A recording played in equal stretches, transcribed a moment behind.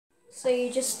So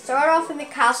you just start off in the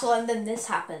castle and then this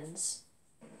happens.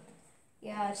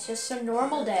 Yeah, it's just a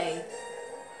normal day.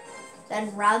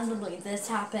 Then randomly this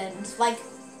happens. Like,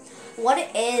 what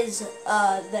is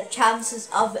the chances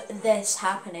of this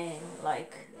happening?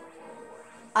 Like,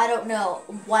 I don't know,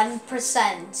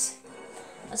 1%.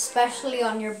 Especially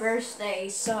on your birthday,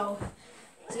 so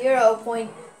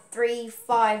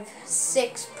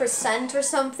 0.356% or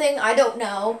something, I don't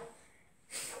know.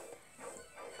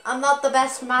 I'm not the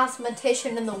best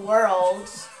mathematician in the world.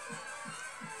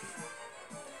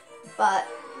 But,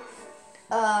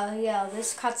 yeah,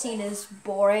 this cutscene is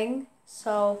boring,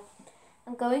 so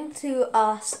I'm going to,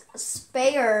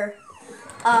 spare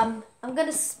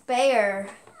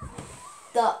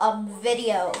the,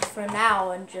 video for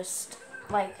now and just,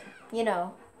 like, you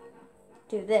know,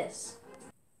 do this.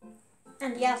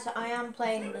 And yes, I am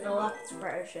playing the deluxe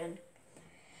version.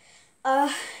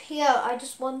 Yeah, I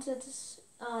just wanted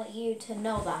you to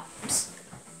know that.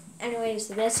 Anyways,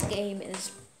 this game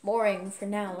is boring for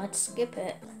now. Let's skip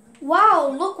it.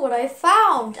 Wow, look what I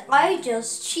found! I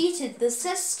just cheated the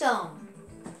system.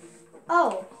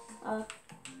 Oh,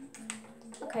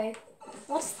 okay.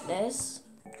 What's this?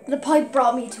 The pipe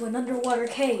brought me to an underwater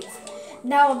cave.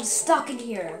 Now I'm stuck in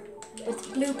here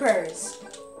with bloopers.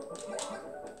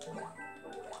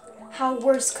 How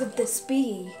worse could this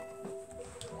be?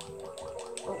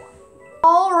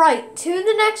 Alright, to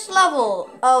the next level.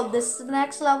 Oh, this is the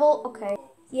next level? Okay.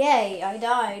 Yay, I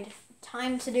died.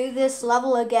 Time to do this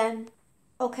level again.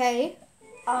 Okay.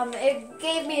 It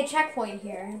gave me a checkpoint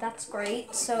here. That's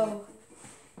great. So,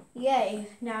 yay.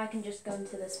 Now I can just go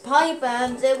into this pipe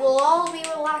and it will all be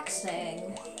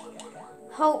relaxing.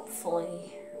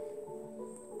 Hopefully.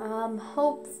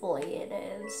 Hopefully it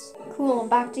is. Cool, I'm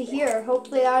back to here.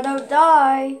 Hopefully I don't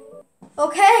die.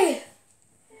 Okay.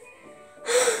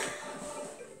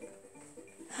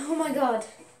 Oh my god.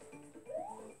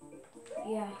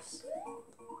 Yes.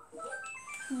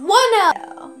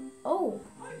 1L. Oh.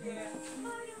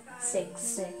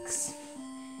 6.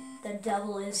 The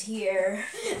devil is here.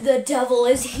 The devil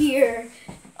is here.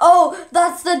 Oh,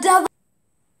 that's the devil.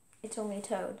 It's only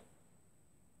Toad.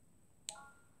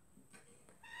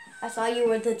 I thought you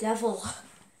were the devil.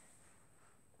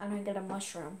 And I get a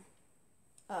mushroom.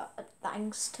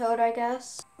 Thanks, Toad, I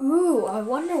guess. Ooh, I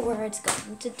wonder where it's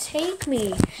going to take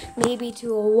me. Maybe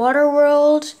to a water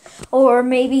world, or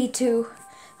maybe to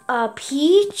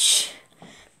Peach.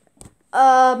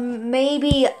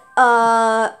 Maybe,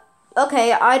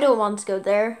 okay, I don't want to go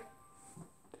there.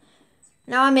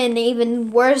 Now I'm in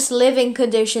even worse living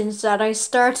conditions that I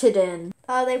started in.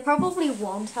 They probably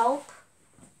won't help.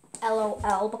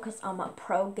 LOL, because I'm a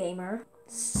pro gamer.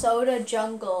 Soda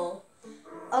Jungle.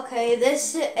 Okay,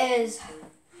 this is...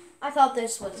 I thought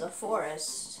this was a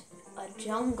forest. A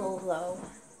jungle, though.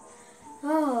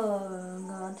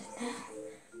 Oh,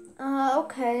 God.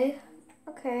 Okay.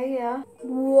 Okay, yeah.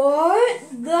 What?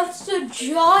 That's a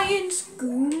giant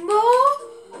Goomba?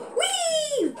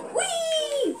 Whee!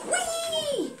 Whee!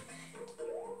 Whee!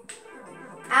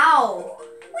 Ow!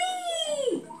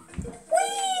 Whee!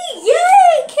 Whee!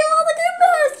 Yay! Kill all the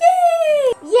Goombas!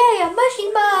 Yay! Yay, a mushy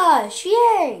mush!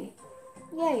 Yay!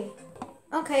 Yay.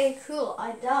 Okay, cool.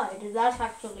 I died. That's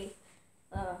actually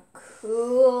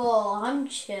cool. I'm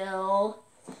chill.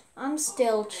 I'm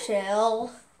still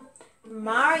chill.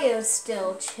 Mario's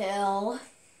still chill.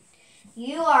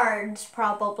 You aren't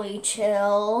probably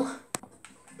chill.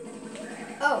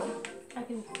 Oh, I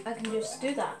can just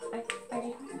do that. I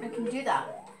can do that.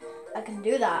 I can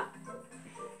do that.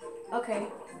 Okay.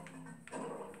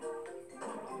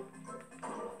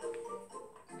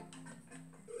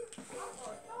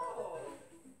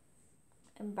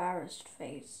 Embarrassed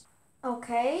face.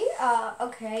 Okay,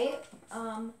 okay,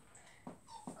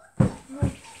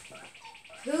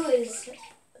 who is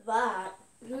that?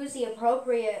 Who's the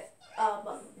appropriate,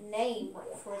 name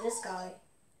for this guy?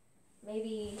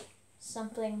 Maybe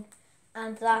something,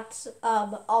 and that's,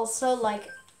 also like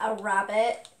a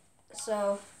rabbit,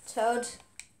 so Toad.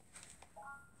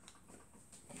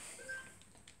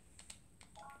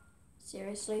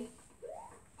 Seriously?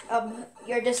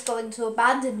 You're just going to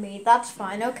abandon me. That's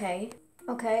fine, okay.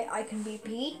 Okay, I can be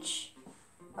Peach.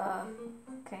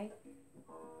 Okay.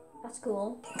 That's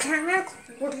cool. Kamek,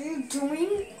 what are you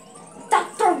doing?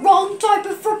 That's the wrong type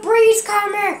of Febreze,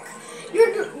 Kamek!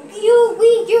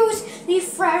 We use the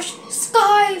fresh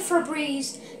sky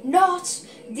Febreze, not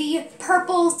the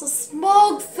purple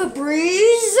smog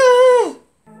Febreze!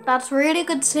 That's really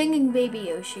good singing, Baby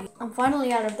Yoshi. I'm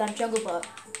finally out of that jungle book.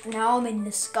 Now I'm in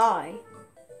the sky.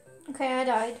 Okay, I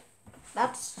died.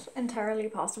 That's entirely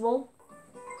possible.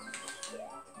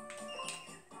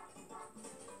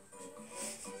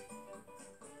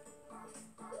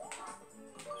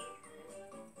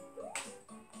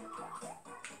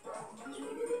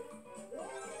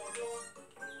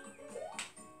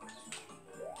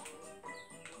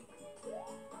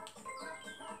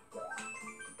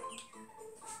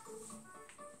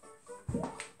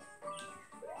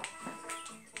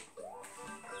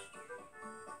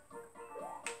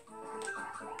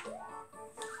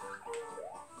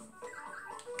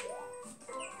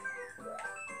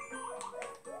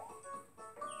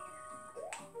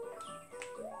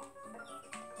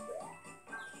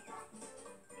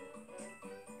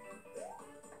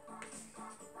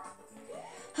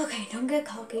 Okay, don't get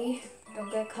cocky.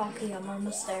 Don't get cocky. I'm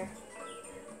almost there.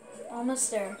 Almost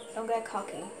there. Don't get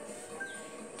cocky.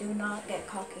 Do not get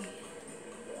cocky.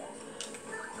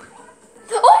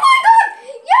 Oh my god!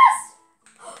 Yes!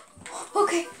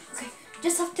 Okay, okay.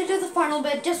 Just have to do the final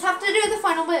bit. Just have to do the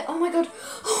final bit. Oh my god.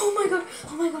 Oh my god.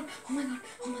 Oh my god. Oh my god.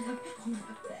 Oh my god. Oh my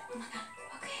god. Oh my god.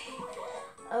 Okay.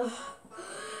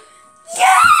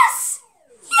 Yes!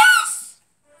 Yes!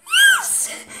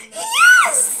 Yes!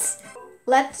 Yes!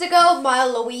 Let's go, my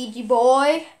Luigi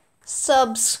boy.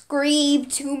 Subscribe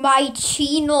to my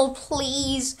channel,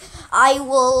 please. I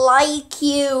will like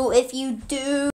you if you do.